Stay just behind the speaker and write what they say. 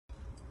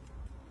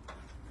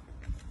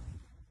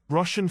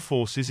Russian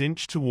forces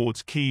inched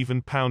towards Kyiv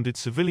and pounded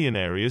civilian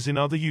areas in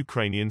other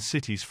Ukrainian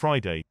cities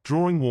Friday,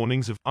 drawing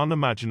warnings of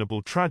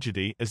unimaginable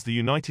tragedy as the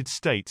United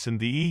States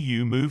and the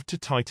EU moved to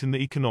tighten the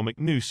economic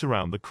noose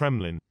around the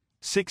Kremlin.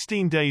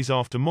 16 days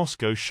after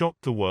Moscow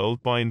shocked the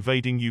world by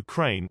invading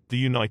Ukraine, the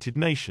United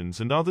Nations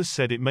and others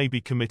said it may be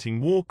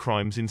committing war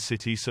crimes in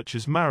cities such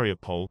as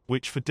Mariupol,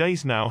 which for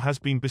days now has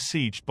been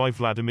besieged by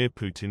Vladimir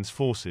Putin's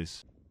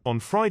forces. On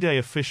Friday,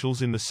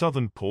 officials in the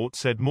southern port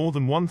said more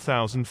than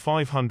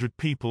 1,500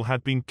 people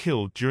had been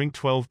killed during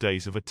 12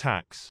 days of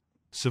attacks.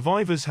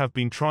 Survivors have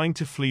been trying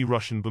to flee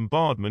Russian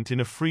bombardment in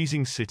a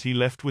freezing city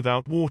left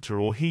without water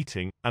or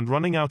heating, and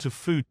running out of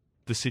food.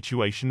 The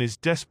situation is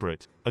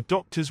desperate, a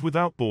Doctors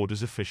Without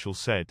Borders official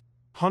said.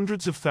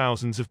 Hundreds of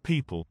thousands of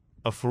people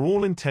are for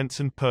all intents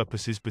and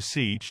purposes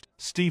besieged,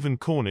 Stephen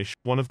Cornish,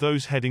 one of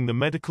those heading the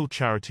medical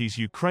charity's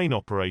Ukraine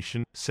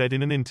operation, said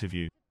in an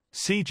interview.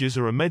 Sieges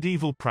are a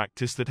medieval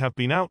practice that have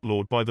been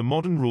outlawed by the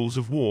modern rules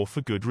of war for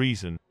good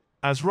reason.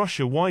 As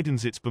Russia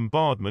widens its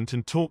bombardment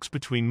and talks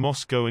between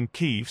Moscow and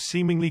Kyiv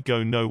seemingly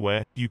go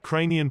nowhere,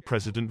 Ukrainian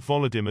President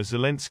Volodymyr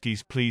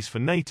Zelensky's pleas for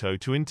NATO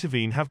to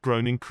intervene have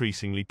grown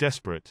increasingly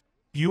desperate.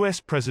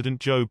 U.S.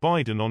 President Joe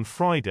Biden on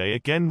Friday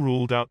again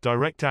ruled out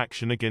direct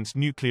action against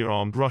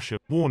nuclear-armed Russia,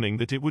 warning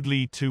that it would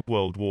lead to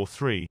World War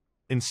III.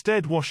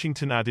 Instead,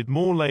 Washington added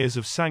more layers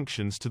of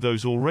sanctions to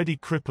those already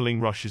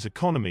crippling Russia's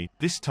economy,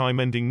 this time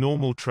ending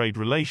normal trade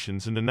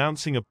relations and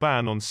announcing a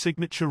ban on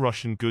signature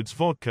Russian goods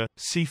vodka,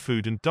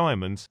 seafood and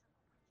diamonds.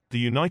 The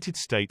United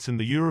States and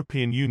the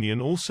European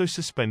Union also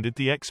suspended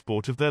the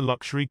export of their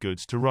luxury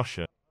goods to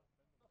Russia.